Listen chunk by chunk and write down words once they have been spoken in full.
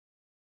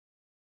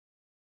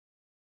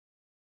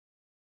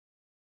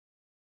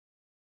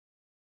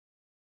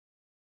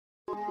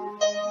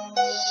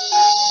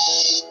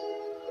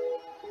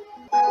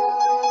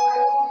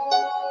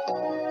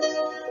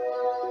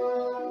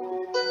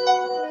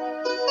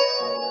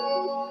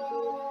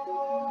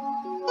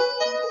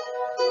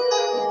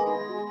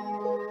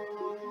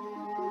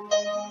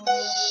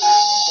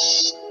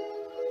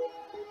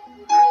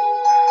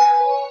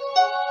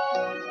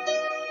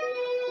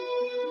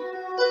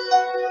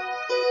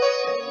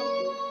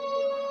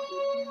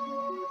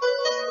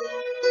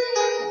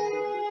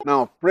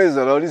Now, praise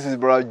the Lord. This is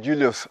Brother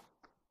Julius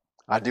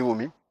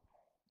Adiwumi.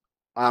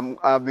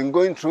 I've been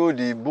going through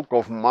the book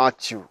of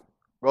Matthew,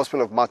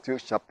 Gospel of Matthew,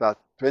 chapter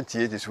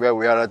 28 is where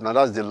we are right now.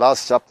 That's the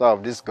last chapter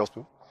of this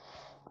gospel.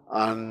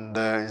 And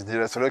it's the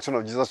resurrection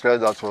of Jesus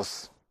Christ that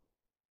was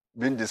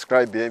being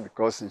described here,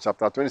 because in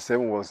chapter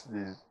 27 was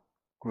the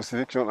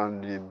crucifixion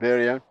and the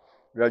burial,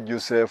 where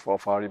Joseph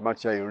of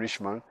Arimathea, a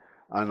rich man.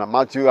 And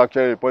Matthew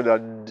actually reported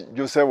that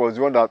Joseph was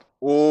the one that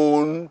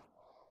owned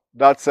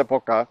that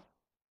sepulchre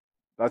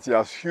that he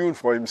has hewn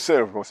for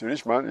himself. He was a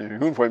rich man, he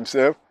hewn for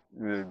himself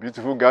a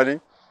beautiful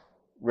garden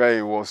where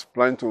he was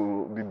planning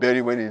to be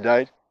buried when he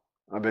died.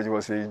 But he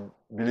was a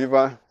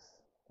believer,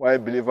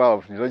 quiet believer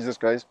of the Lord Jesus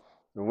Christ.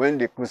 And when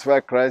they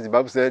crucified Christ, the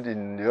Bible said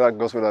in the other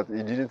gospel that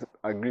he didn't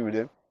agree with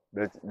them,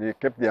 but they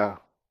kept their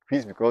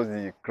peace because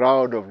the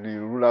crowd of the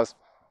rulers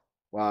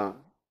were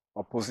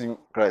opposing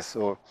Christ.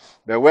 So,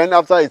 but when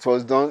after it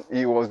was done,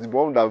 he was the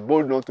one that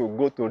bold enough to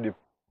go to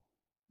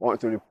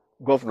the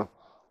governor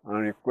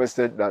and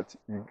requested that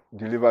he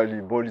deliver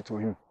the body to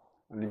him.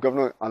 And the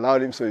governor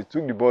allowed him, so he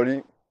took the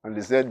body, and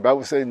they said, the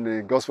Bible said in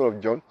the Gospel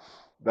of John,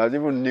 that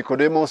even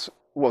Nicodemus,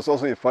 who was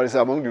also a Pharisee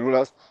among the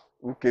rulers,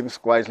 who came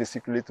quietly,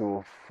 secretly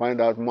to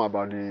find out more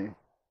about to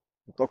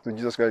talk to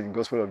Jesus Christ in the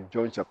Gospel of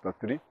John chapter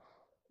 3.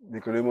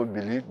 Nicodemus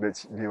believed,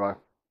 but they were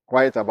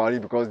quiet about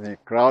it because the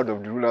crowd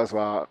of the rulers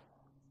were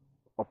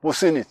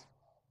opposing it.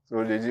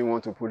 So they didn't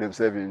want to put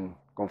themselves in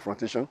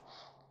confrontation.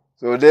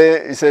 So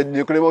he said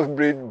Nicodemus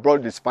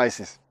brought the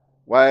spices,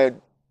 while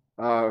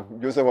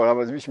Joseph or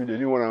others, which they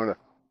didn't want another,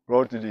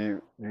 brought the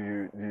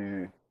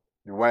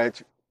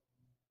white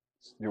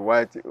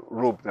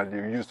robe that they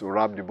used to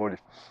wrap the body,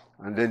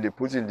 and then they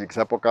put in the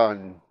sepulchre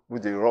and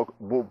put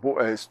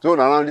a stone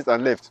around it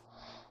and left.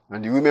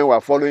 And the women were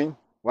following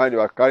while they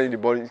were carrying the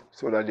body,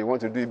 so that they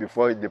want to do it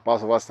before the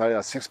Passover started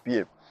at 6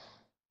 p.m.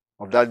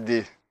 of that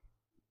day.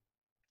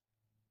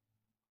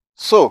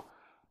 So,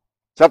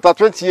 chapter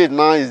 28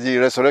 now is the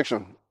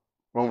resurrection,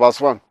 from verse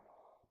 1.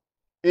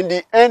 In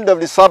the end of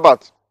the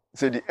Sabbath,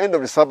 the end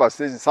of the Sabbath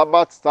says the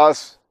Sabbath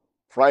starts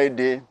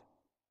Friday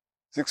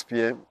 6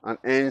 p.m. and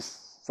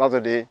ends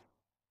Saturday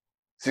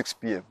 6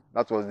 p.m.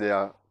 That was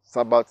their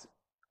Sabbath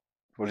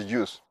for the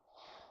Jews.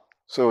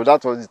 So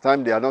that was the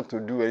time they are not to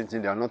do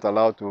anything. They are not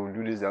allowed to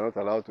do this. They are not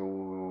allowed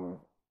to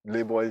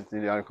labor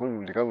anything. They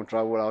can't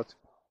travel out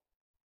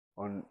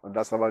on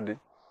that Sabbath day.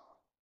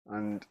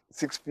 And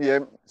 6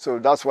 p.m. So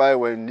that's why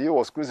when he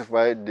was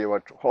crucified, they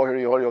were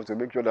hurry up to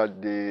make sure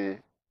that they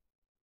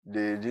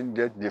didn't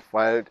get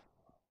defiled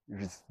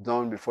if it's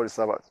done before the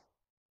Sabbath.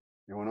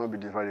 They will not be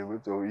defiled. They will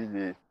to eat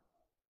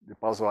the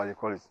Passover, they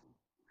call it.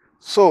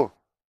 So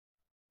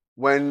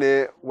when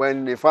the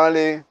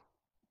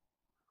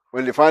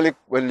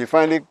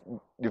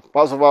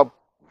Passover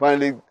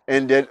finally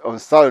ended on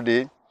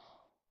Saturday,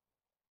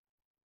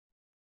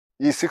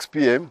 it's 6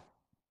 p.m.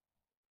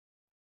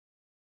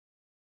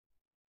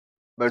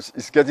 But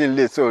it's getting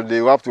late, so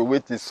they will have to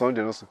wait till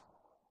Sunday also.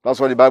 That's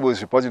what the Bible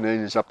is reporting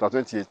in chapter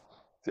 28.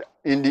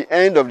 In the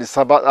end of the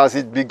Sabbath, as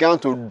it began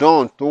to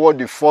dawn toward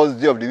the first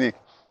day of the week.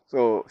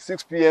 So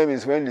 6 p.m.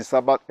 is when the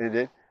Sabbath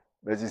ended,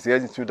 but it's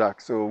getting too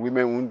dark. So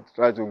women won't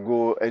try to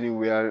go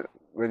anywhere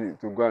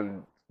to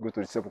go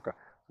to the sepulchre.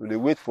 So they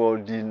wait for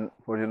the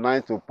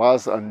night to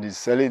pass, and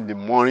it's early in the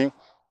morning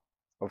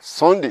of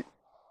Sunday.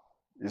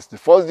 It's the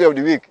first day of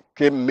the week.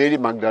 Came Mary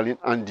Magdalene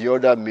and the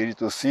other Mary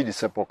to see the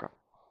sepulchre.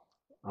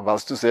 And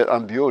verse 2 said,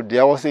 and behold,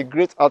 there was a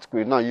great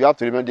earthquake. Now you have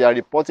to remember, they are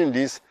reporting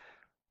this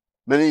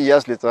many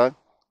years later,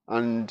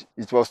 and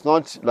it was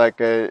not like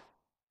the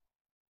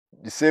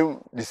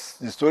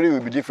story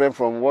will be different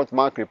from what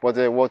Mark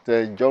reported, what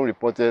John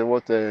reported,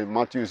 what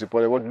Matthew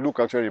reported, what Luke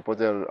actually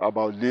reported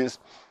about this.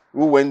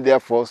 Who went there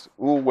first?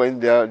 Who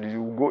went there?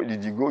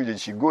 Did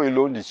she go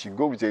alone? Did she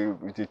go with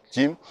a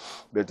team?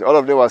 But all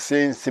of them were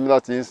saying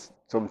similar things.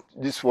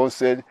 This one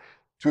said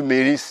two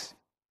Marys,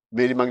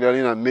 Mary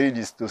Magdalene and Mary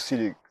to see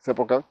the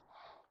sepulchre.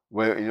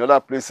 Well, in other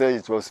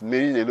places it was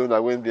Mary alone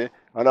that went there.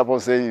 Another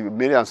person said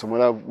Mary and some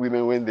other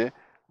women went there.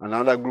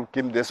 Another group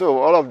came there. So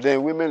all of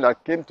them, women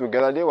that came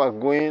together, they were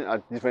going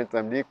at different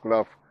times. They could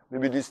have,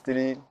 maybe these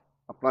three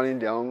are planning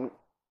their own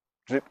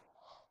trip,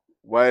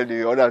 while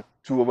the other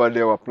two over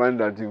there were planning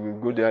that they will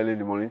go there early in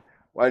the morning.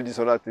 While these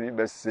other three,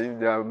 but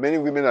there are many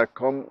women that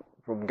come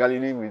from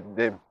Galilee with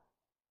them.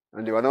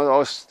 And they were not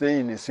all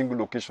staying in a single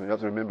location. You have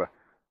to remember.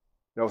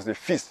 There was a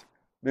feast.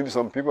 Maybe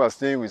some people are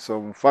staying with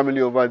some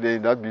family over there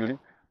in that building.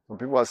 Some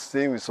people are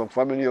staying with some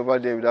family over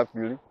there in that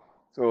building.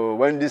 So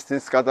when these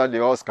things scattered, they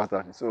all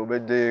scattered. So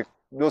but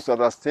those that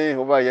are staying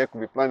over here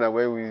could be planned that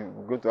way we're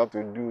going to have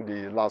to do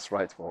the last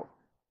rite to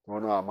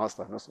honor our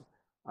master. Also.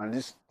 And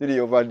this 3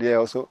 over there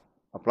also,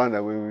 I plan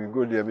that we will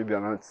go there maybe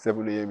around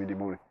 7 a.m. in the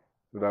morning,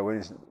 so that when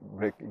it's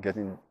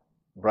getting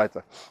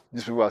brighter.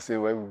 These people are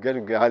saying, well, we're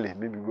getting early,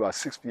 maybe we go at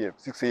 6 p.m.,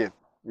 6 a.m.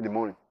 in the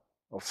morning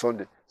of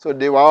Sunday. So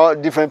they were all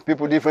different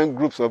people, different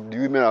groups of the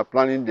women are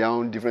planning their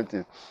own different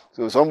things.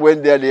 So some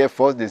went there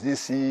first, they didn't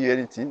see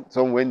anything.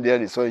 Some went there,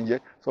 they saw angel.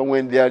 Some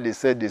went there, they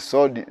said they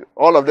saw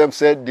all of them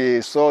said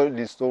they saw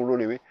the stone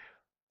roll away.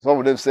 Some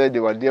of them said they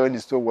were there when the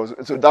stone was.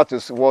 So that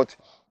is what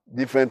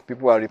different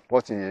people are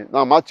reporting here.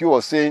 Now Matthew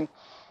was saying,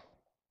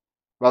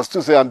 verse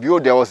 2 says, and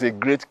behold, there was a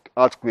great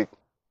earthquake.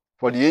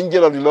 For the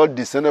angel of the Lord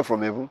descended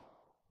from heaven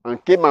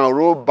and came and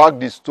rolled back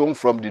the stone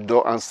from the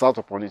door and sat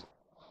upon it.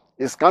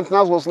 His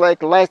countenance was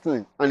like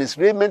lightning, and his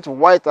raiment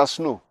white as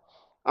snow.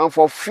 And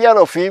for fear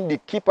of him, the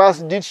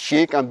keepers did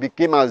shake and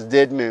became as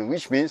dead men,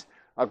 which means,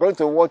 according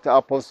to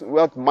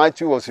what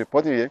Matthew was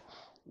reporting here,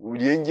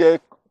 the angel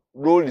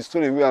rolled the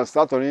stone away and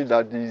sat on it,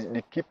 that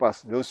the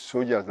keepers, those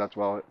soldiers that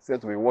were said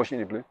to be watching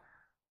the place,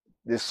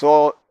 they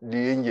saw the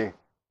angel.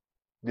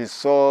 They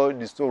saw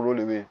the stone roll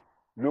away.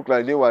 It looked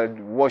like they were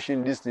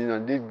watching this thing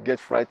and they get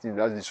frightened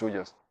as the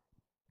soldiers.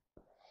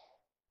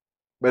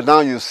 But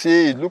now you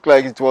see, it looked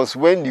like it was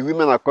when the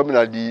women are coming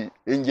that the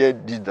angel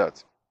did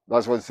that.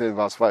 That's what it says in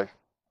verse 5.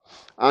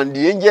 And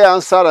the angel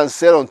answered and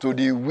said unto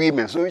the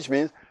women, so which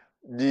means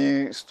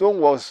the stone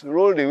was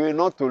rolled away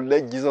not to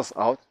let Jesus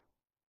out.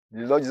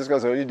 The Lord Jesus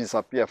Christ already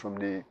disappeared from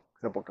the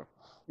sepulchre.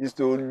 It's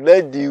to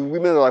let the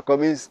women that are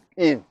coming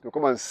in to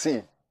come and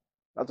see.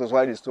 That was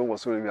why the stone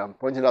was rolled away. I'm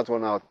pointing that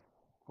one out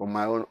from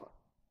my own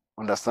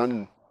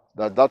understanding,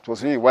 that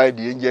was really why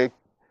the angel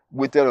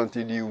waited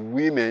until the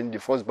women, the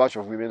first batch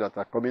of women that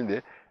are coming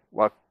there,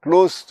 were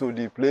close to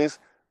the place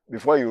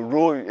before you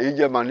roll,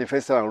 angel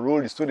manifested and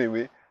rolled the stone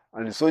away.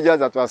 And the soldiers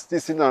that were still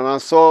sitting around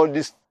saw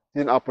this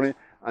thing happening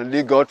and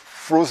they got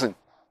frozen.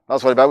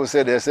 That's what the Bible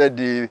said. They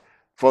said,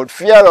 for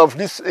fear of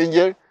this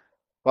angel,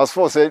 verse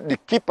 4 said, the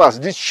keepers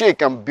did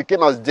shake and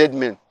became as dead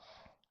men.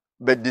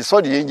 But they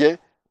saw the angel,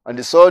 and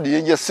they saw the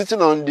angel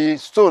sitting on the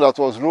stone that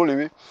was rolled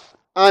away.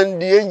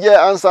 And the angel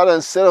answered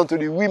and said unto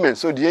the women.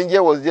 So the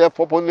angel was there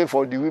purposely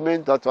for the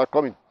women that were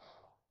coming.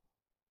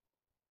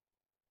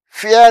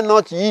 Fear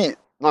not ye.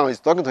 Now he's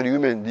talking to the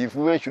women. The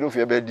women shouldn't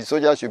fear, but the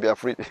soldiers should be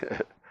afraid.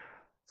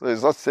 So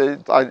it's not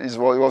saying, it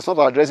was not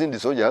addressing the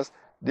soldiers.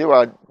 They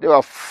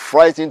were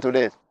frightened to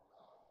death.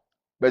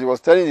 But he was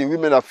telling the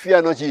women that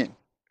fear not ye.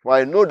 For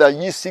I know that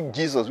ye seek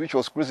Jesus, which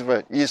was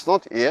crucified. He is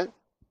not here,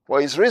 for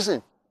he is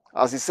risen.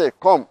 As he said,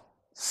 come,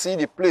 see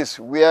the place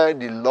where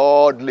the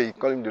Lord lay.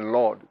 Call him the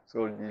Lord.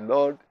 So the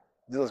Lord,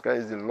 Jesus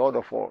Christ is the Lord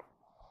of all.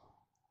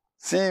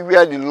 See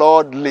where the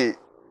Lord lay.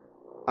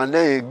 And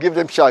then he gave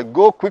them charge.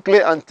 Go quickly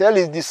and tell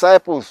his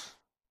disciples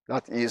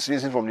that he is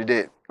risen from the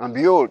dead. And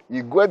behold,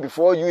 he goeth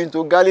before you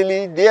into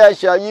Galilee. There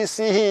shall ye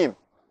see him.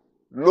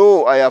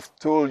 Lo, I have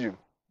told you.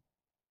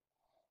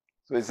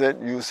 So he said,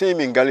 you see him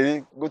in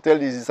Galilee. Go tell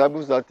his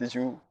disciples that they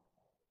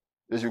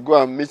should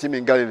go and meet him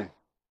in Galilee.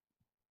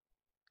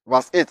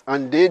 Verse 8,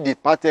 and they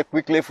departed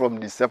quickly from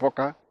the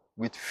sepulchre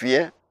with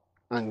fear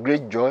and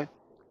great joy,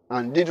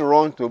 and did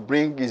run to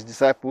bring his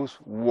disciples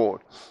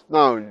word.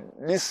 Now,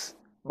 this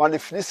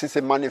is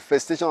a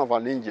manifestation of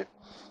an angel,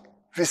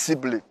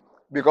 visibly,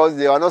 because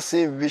they are not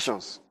seeing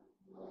visions.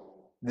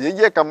 The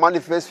angel can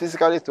manifest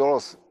physically to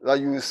us, that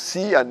you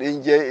see an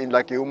angel in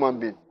like a human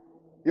being,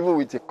 even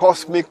with a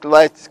cosmic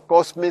light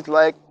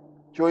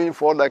showing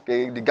forth like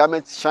the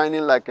garment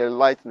shining like a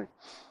lightning.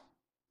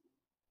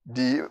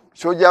 The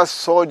soldiers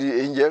saw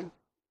the angel,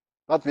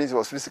 that means it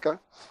was physical.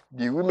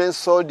 The women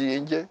saw the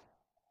angel,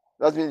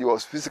 that means it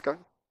was physical.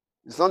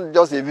 It's not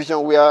just a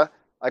vision where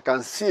I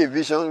can see a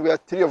vision where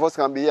 3 of us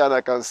can be here and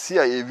I can see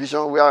a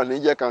vision where an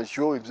angel can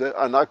show himself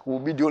and I will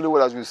be the only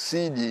one that will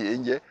see the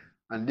angel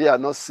and they are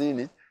not seeing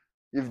it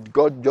if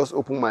God just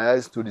opened my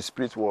eyes to the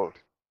spirit world.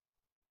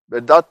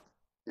 But that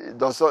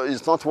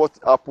is not what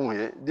happened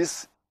here.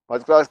 This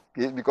particular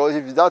case, because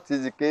if that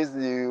is the case,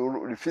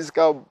 the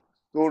physical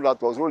stone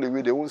that was rolled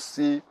away, they won't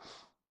see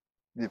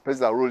the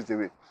person that rolled it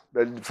away.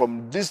 But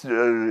from this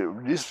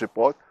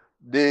report,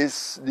 the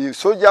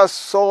soldiers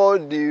saw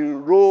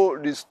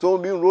the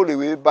stone being rolled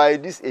away by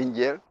this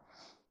angel,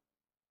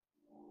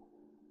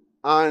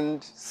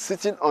 and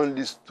sitting on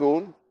the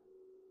stone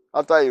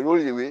after he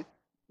rolled away,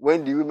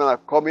 when the women are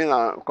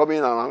coming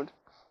around,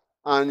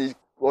 and he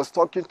was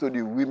talking to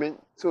the women.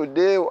 So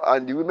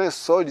the women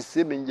saw the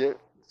same angel.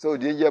 So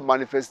the angel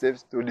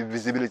manifested to the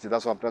visibility.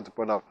 That's what I'm trying to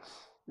point out.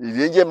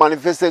 The angel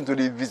manifested to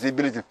the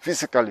visibility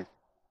physically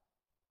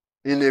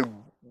in a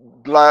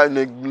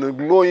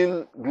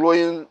glowing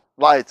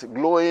light,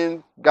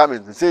 glowing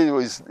garment. They say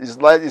his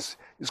light is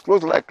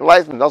close like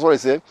lightning. That's what he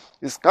said.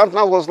 His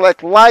countenance was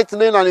like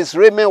lightning and his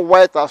raiment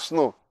white as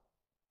snow.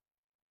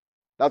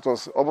 That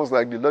was almost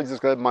like the Lord Jesus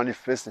Christ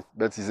manifesting.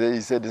 But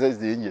he said this is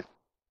the angel.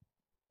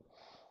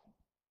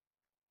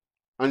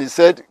 And he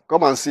said,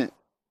 come and see.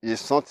 He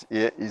is not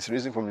here. He is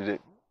risen from the dead.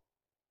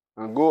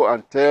 And go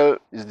and tell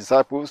his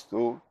disciples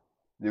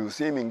they will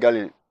see him in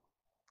Galilee.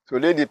 So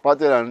they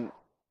departed and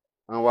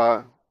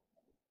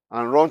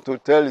and run to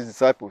tell his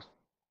disciples.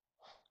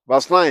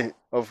 Verse 9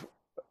 of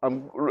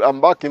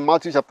I'm back in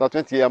Matthew chapter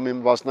 20, I'm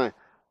in verse 9.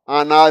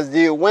 And as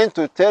they went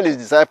to tell his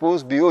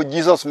disciples, behold,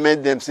 Jesus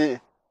met them,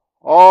 saying,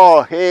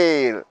 all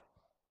hail!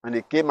 And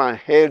they came and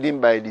held him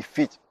by the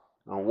feet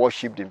and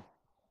worshipped him.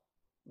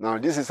 Now,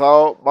 this is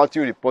how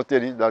Matthew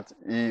reported it, that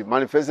he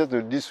manifested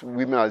to these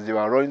women as they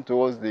were running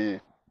towards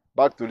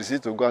back to the city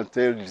to go and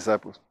tell the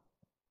disciples.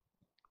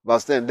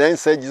 Verse 10, then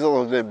said Jesus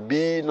unto them,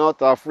 be not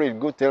afraid,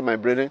 go tell my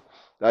brethren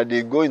that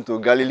they go into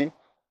Galilee,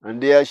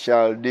 and there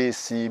shall they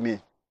see me.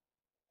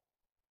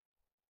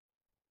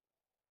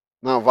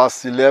 Now,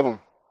 verse 11.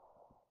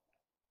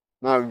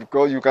 Now,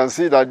 because you can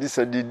see that this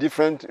is the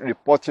different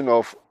reporting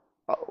of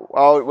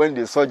how when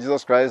they saw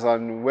Jesus Christ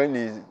and when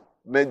he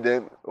met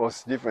them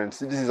was different.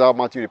 See, this is how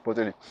Matthew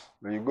reported it.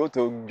 When you go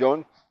to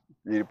John,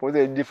 he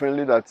reported it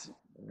differently, that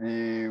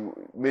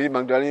Mary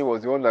Magdalene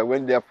was the one that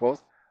went there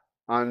first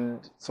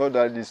and saw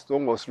that the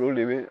stone was rolled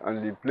away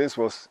and the place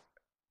was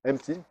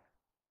empty.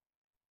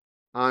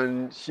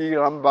 And she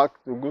ran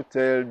back to go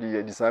tell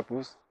the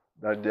disciples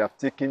that they have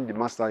taken the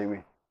master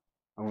away.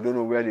 And we don't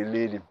know where they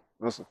laid him.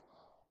 Also.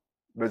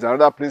 But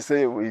another place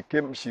say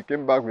she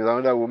came back with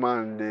another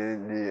woman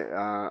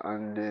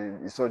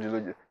and he saw the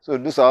Lord. So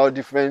those are all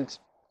different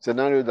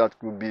scenarios that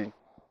could be.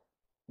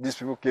 These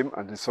people came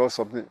and they saw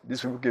something.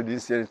 These people came,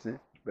 didn't see anything,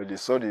 but they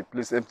saw the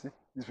place empty.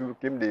 These people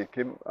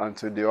came, and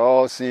so they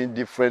all seeing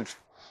different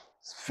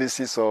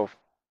faces of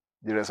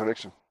the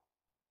resurrection.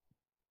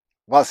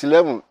 Verse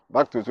 11,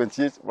 back to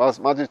 28,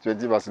 Matthew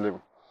 20, verse 11.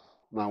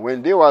 Now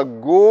when they were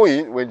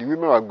going, when the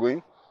women were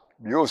going,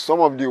 behold, some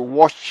of the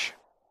watch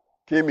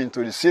came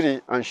into the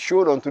city and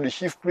showed unto the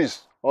chief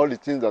priests all the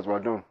things that were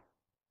done.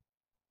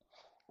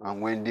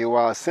 And when they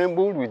were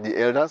assembled with the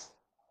elders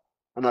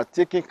and had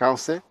taken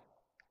counsel,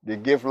 they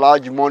gave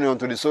large money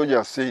unto the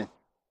soldiers, saying,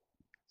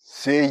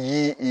 say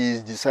ye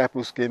his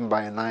disciples came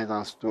by night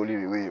and stole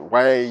him away,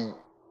 while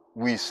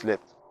we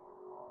slept.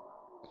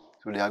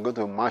 So they are going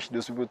to march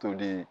those people to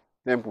the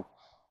temple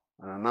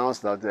and announce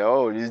that,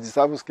 his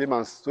disciples came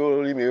and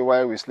stole him away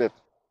while we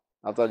slept,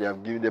 after they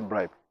have given them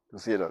bribe to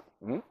say that.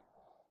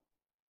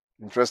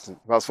 Interesting.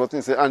 Verse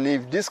 14 says, and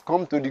if this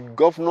come to the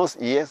governor's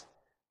ears,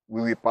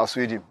 we will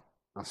persuade him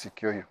and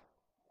secure him.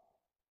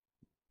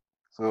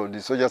 So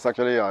the soldiers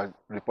actually are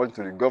reporting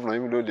to the governor,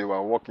 even though they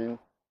were working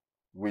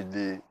with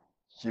the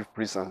chief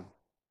priests and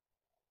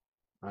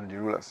the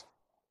rulers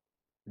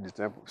in the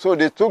temple. So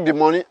they took the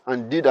money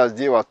and did as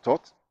they were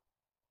taught.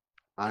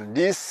 And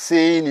this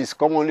saying is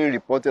commonly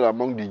reported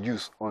among the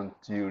Jews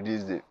until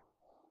this day.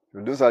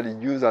 So those are the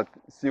Jews that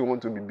still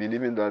want to be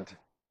believing that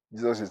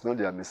Jesus is not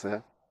their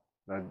Messiah.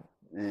 That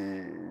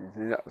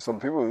some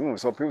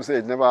people say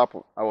it never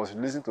happened. I was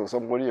listening to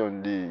somebody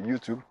on the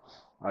YouTube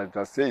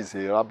that says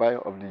he's a rabbi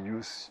of the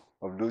Jews,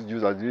 of those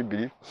Jews that didn't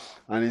believe,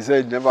 and he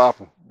said it never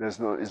happened. It's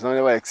not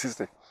never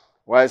existed.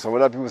 While some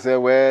other people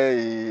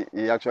say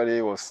he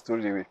actually was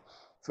stolen away.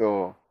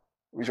 So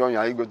which one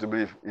are you going to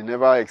believe? It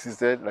never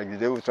existed. Like the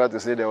devil tried to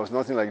say there was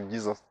nothing like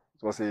Jesus.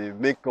 It was a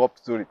make-up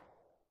story.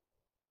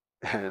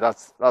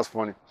 That's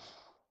funny.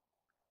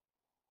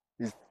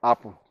 It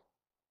happened.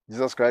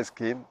 Jesus Christ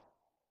came.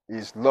 He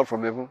is Lord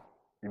from heaven.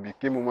 He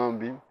became a human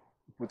being.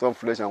 He put on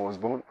flesh and was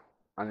born.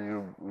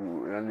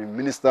 And he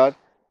ministered.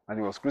 And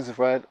he was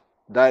crucified.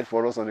 Died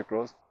for us on the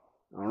cross.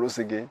 And rose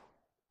again.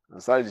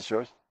 And started the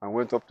church. And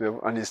went up to heaven.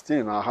 And he's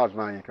still in our heart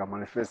now. He can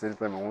manifest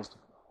anytime he wants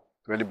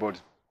to anybody.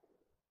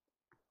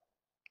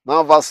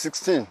 Now verse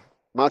 16.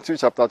 Matthew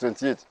chapter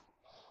 28.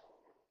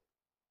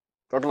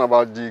 Talking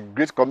about the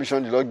great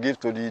commission the Lord gave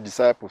to the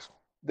disciples.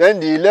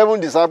 Then the 11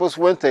 disciples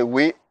went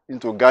away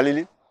into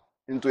Galilee,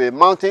 into a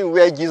mountain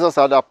where Jesus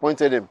had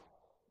appointed them.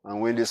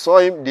 And when they saw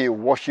him, they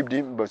worshipped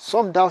him, but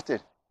some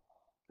doubted.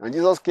 And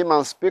Jesus came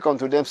and spake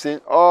unto them,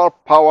 saying, all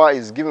power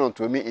is given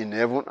unto me in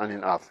heaven and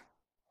in earth.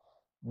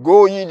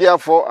 Go ye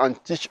therefore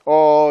and teach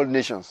all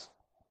nations,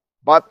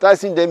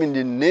 baptizing them in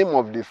the name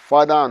of the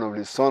Father and of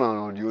the Son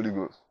and of the Holy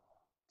Ghost,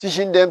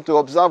 teaching them to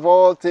observe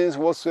all things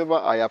whatsoever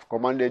I have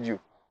commanded you.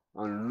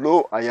 And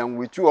lo, I am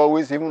with you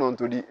always, even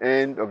unto the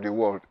end of the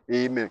world.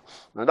 Amen.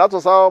 Now that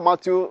was how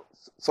Matthew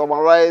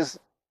summarized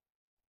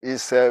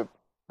his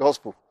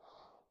gospel.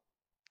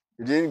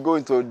 He didn't go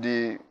into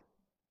the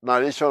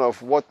narration of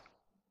what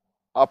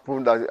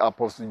happened that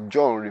Apostle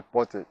John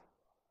reported.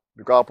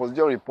 Because Apostle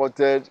John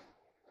reported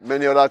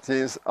many other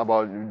things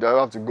about, you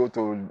have to go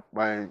to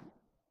my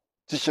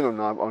teaching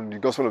on the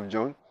Gospel of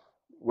John.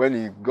 When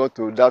he got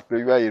to that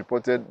place where he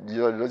reported the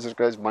Lord Jesus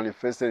Christ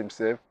manifested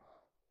himself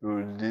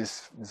to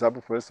this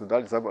disciple first, to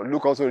that disciple.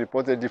 Luke also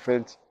reported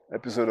different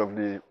episodes of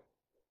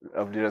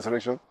the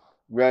resurrection,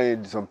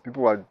 where some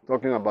people were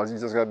talking about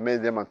Jesus Christ,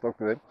 met them and talked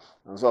to them,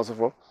 and so on and so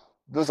forth.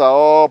 Those are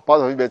all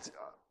part of it,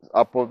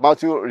 but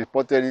Matthew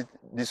reported it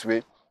this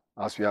way,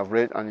 as we have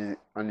read, and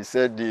he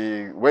said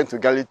they went to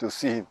Galilee to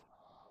see him.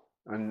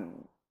 And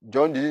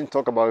John didn't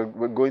talk about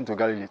going to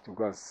Galilee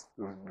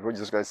before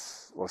Jesus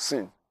Christ was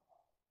seen.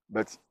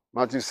 But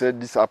Matthew said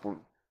this happened.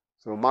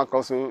 So Mark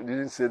also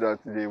didn't say that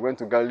they went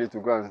to Galilee to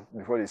go and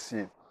before they see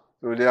him.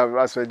 So they have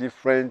also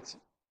different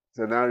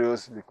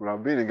scenarios. They could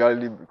have been in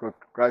Galilee because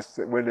Christ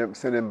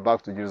sent them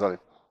back to Jerusalem,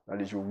 and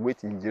they should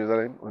wait in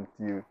Jerusalem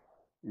until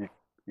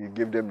he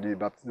gave them the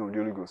baptism of the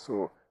Holy Ghost.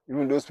 So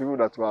even those people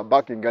that were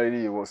back in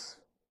Galilee, he was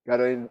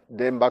gathering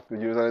them back to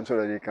Jerusalem so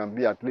that they can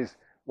be at least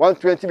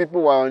 120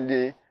 people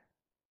were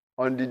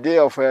on the day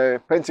of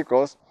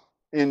Pentecost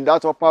in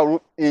that upper room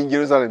in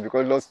Jerusalem,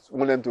 because Lord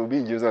wanted them to be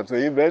in Jerusalem. So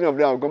if any of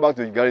them have gone back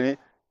to Galilee,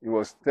 he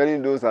was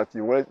telling those that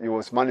he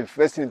was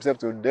manifesting himself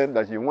to them,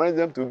 that he wanted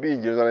them to be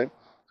in Jerusalem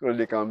so that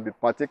they can be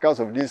partakers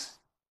of this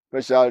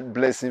special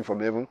blessing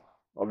from heaven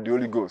of the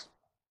Holy Ghost.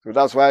 So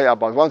that's why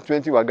about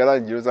 120 were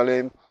gathered in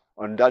Jerusalem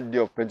on that day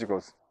of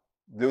Pentecost.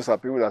 Those are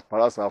people that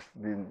perhaps have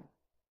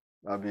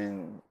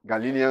been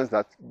Galileans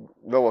that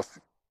Lord was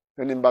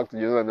sending back to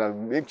Jerusalem,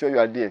 and make sure you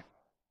are there,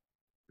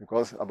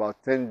 because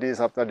about 10 days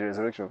after the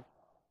resurrection,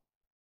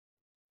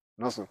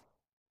 also,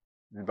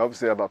 the Bible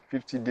says about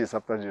 50 days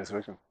after the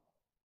resurrection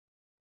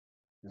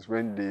is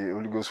when the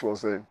Holy Ghost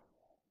was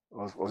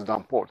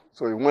downpoured.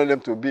 So he wanted them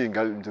to be in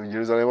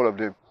Jerusalem, all of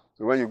them.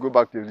 So when you go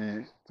back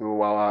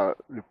to our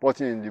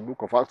reporting in the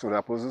book of Acts of the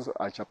Apostles,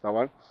 chapter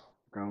 1, you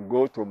can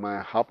go to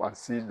my app and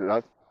see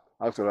that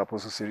Acts of the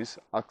Apostles series,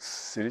 Acts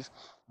series.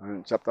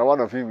 And chapter 1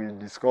 of it, we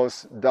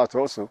discuss that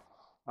also,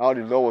 how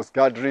the Lord was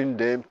gathering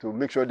them to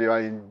make sure they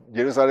are in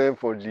Jerusalem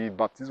for the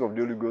baptism of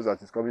the Holy Ghost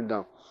that is coming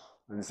down.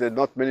 And he said,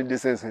 not many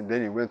days, and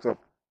then he went up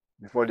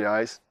before their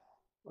eyes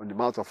on the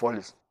Mount of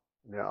Olives.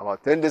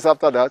 About 10 days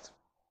after that,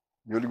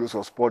 the Holy Ghost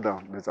was poured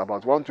down. There's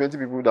about 120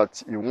 people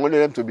that he wanted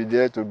them to be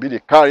there to be the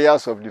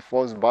carriers of the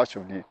first batch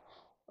of the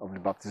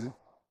baptism.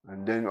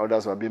 And then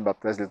others were being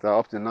baptized later.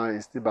 Up to now,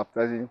 he's still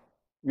baptizing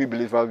we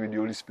believers with the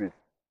Holy Spirit.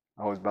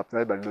 I was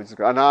baptized by the Lord Jesus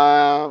Christ.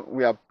 And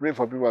we are praying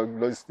for people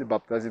who are still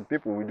baptizing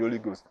people with the Holy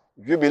Ghost.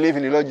 If you believe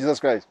in the Lord Jesus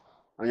Christ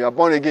and you are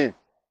born again,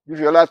 give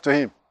your life to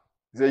him.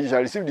 He said, you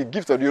shall receive the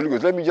gift of the Holy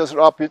Ghost. Let me just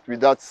wrap it with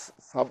that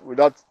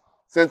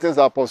sentence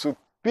that Apostle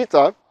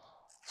Peter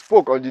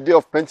spoke on the day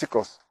of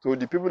Pentecost to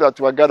the people that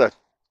were gathered.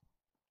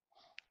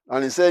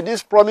 And he said,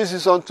 this promise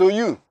is unto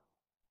you.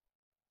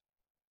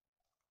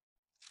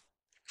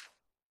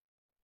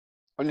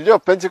 On the day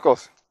of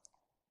Pentecost,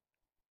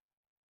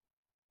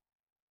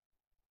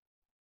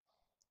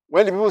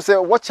 when the people said,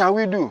 what shall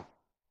we do?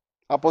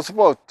 Apostle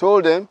Paul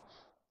told them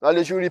that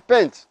they should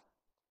repent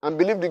and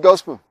believe the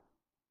gospel.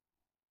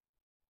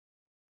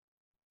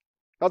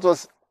 That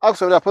was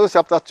Acts of the Apostles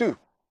chapter 2.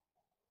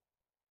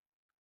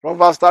 From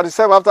verse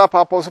 37, after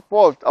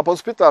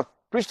Apostle Peter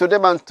preached to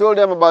them and told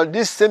them about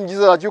this same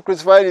Jesus that you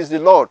crucified is the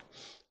Lord.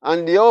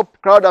 And the whole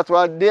crowd that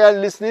were there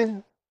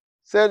listening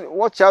said,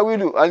 what shall we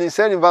do? And he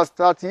said in verse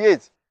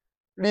 38,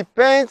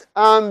 repent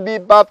and be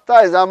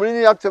baptized. I'm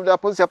reading Acts of the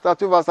Apostles chapter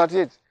 2, verse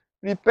 38.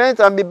 Repent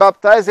and be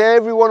baptized,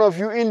 every one of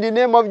you, in the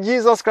name of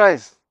Jesus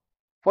Christ,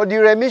 for the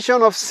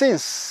remission of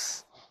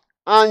sins,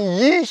 and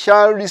ye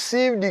shall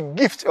receive the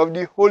gift of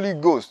the Holy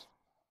Ghost.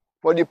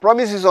 For the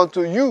promise is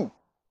unto you,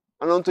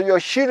 and unto your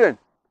children,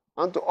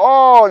 and to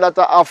all that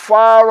are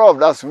afar off,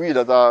 that's we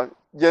that are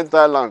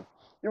Gentile land,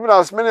 even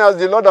as many as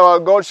the Lord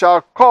our God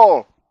shall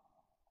call.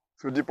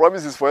 So the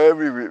promise is for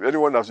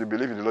anyone that should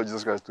believe in the Lord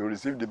Jesus Christ to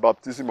receive the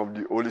baptism of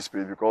the Holy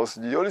Spirit, because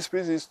the Holy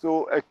Spirit is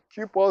to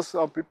equip us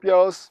and prepare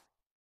us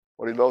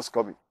for the Lord's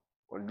coming,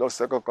 for the Lord's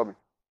second coming,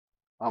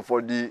 and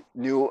for the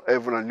new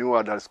heaven and new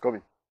earth that is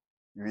coming.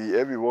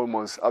 Everyone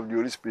must have the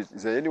Holy Spirit. He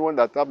said, anyone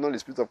that have not the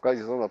Spirit of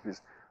Christ is not of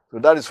his. So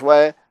that is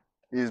why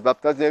he is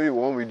baptizing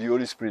everyone with the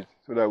Holy Spirit,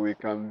 so that we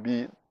can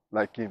be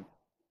like him.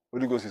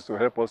 Holy Ghost is to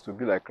help us to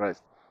be like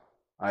Christ.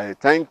 I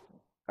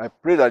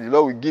pray that the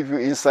Lord will give you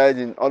insight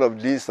in all of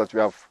this that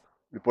we have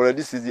reported.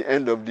 This is the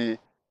end of the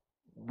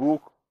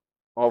book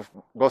of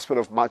Gospel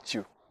of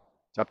Matthew,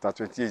 chapter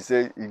 28. He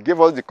said, he gave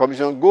us the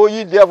commission, go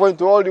ye therefore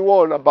into all the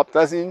world and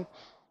baptizing,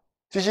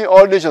 teaching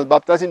all nations,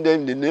 baptizing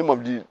them in the name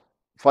of the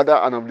Father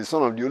and of the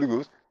Son and of the Holy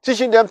Ghost,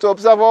 teaching them to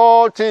observe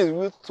all things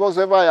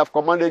whatsoever I have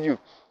commanded you.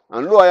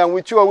 And lo, I am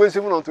with you always,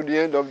 even unto the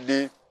end of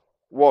the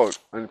world.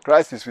 And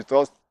Christ is with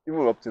us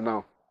even up to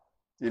now,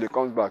 till he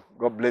comes back.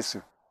 God bless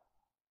you.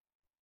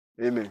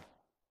 Amen.